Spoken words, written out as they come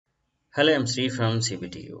Hello, I'm Sri from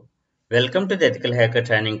CBTU. Welcome to the Ethical Hacker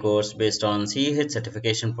Training course based on CEH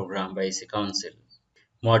certification program by IC Council.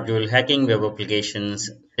 Module Hacking Web Applications,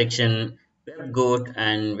 section WebGoat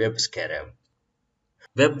and WebScarab.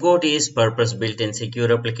 WebGoat is purpose-built and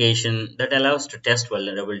secure application that allows to test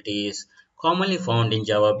vulnerabilities commonly found in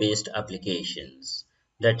Java-based applications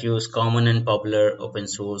that use common and popular open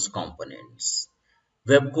source components.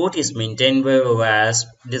 WebGoat is maintained by OWASP,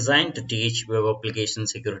 designed to teach web application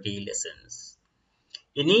security lessons.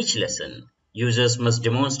 In each lesson, users must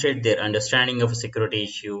demonstrate their understanding of a security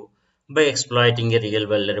issue by exploiting a real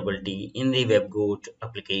vulnerability in the WebGoat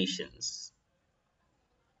applications.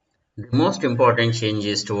 The most important change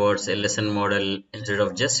is towards a lesson model. Instead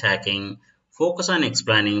of just hacking, focus on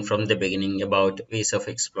explaining from the beginning about ways of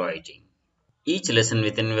exploiting. Each lesson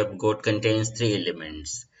within WebGoat contains three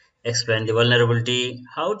elements: explain the vulnerability,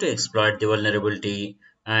 how to exploit the vulnerability,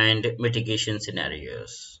 and mitigation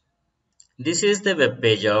scenarios. This is the web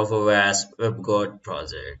page of OWASP WebGoat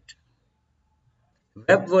project.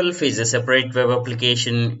 WebWolf is a separate web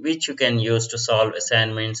application which you can use to solve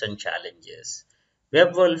assignments and challenges.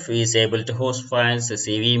 WebWolf is able to host files,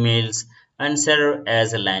 receive emails, and serve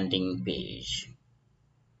as a landing page.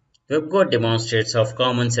 WebGoat demonstrates of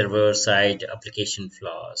common server-side application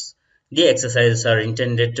flaws. The exercises are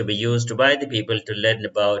intended to be used by the people to learn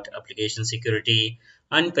about application security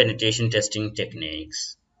and penetration testing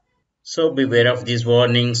techniques. So beware of these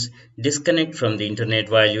warnings, disconnect from the internet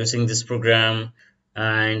while using this program,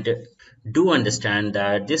 and do understand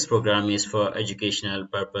that this program is for educational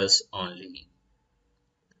purpose only.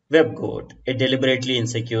 WebGoat, a deliberately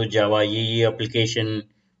insecure Java EE application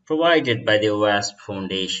provided by the OWASP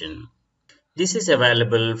Foundation. This is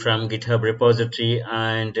available from GitHub repository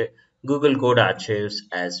and Google Code archives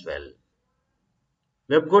as well.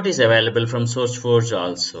 WebGoat is available from SourceForge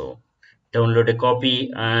also. Download a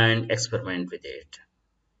copy and experiment with it.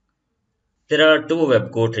 There are two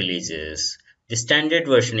WebGoat releases. The standard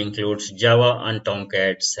version includes Java and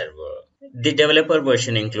Tomcat server. The developer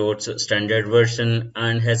version includes standard version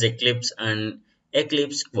and has Eclipse and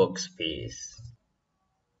Eclipse workspace.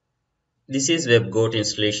 This is WebGoat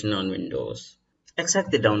installation on Windows. Extract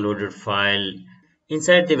the downloaded file.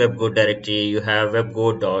 Inside the WebGoat directory, you have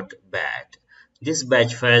webgoat.bat. This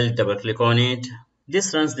batch file, double click on it.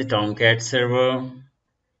 This runs the Tomcat server.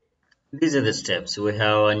 These are the steps. We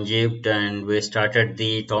have unzipped and we started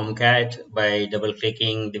the Tomcat by double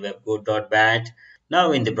clicking the webgoat.bat.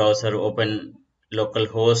 Now in the browser open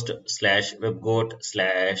localhost slash webgoat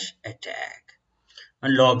slash attack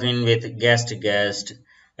and log in with guest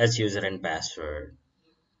as user and password.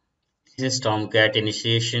 This is Tomcat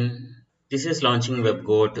initiation. This is launching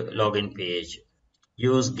webgoat login page.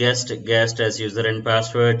 Use guest as user and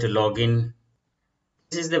password to log in.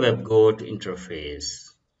 This is the webgoat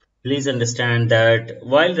interface. Please understand that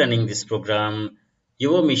while running this program,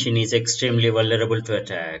 your machine is extremely vulnerable to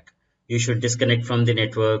attack. You should disconnect from the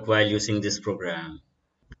network while using this program.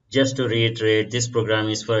 Just to reiterate, this program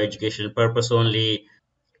is for educational purpose only.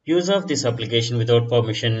 Use of this application without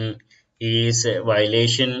permission is a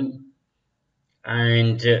violation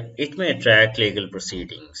and it may attract legal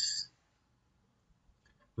proceedings.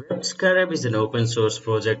 WebScarab is an open source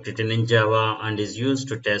project written in Java and is used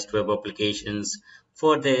to test web applications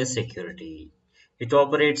for their security. It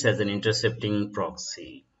operates as an intercepting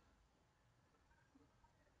proxy.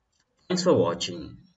 Thanks for watching.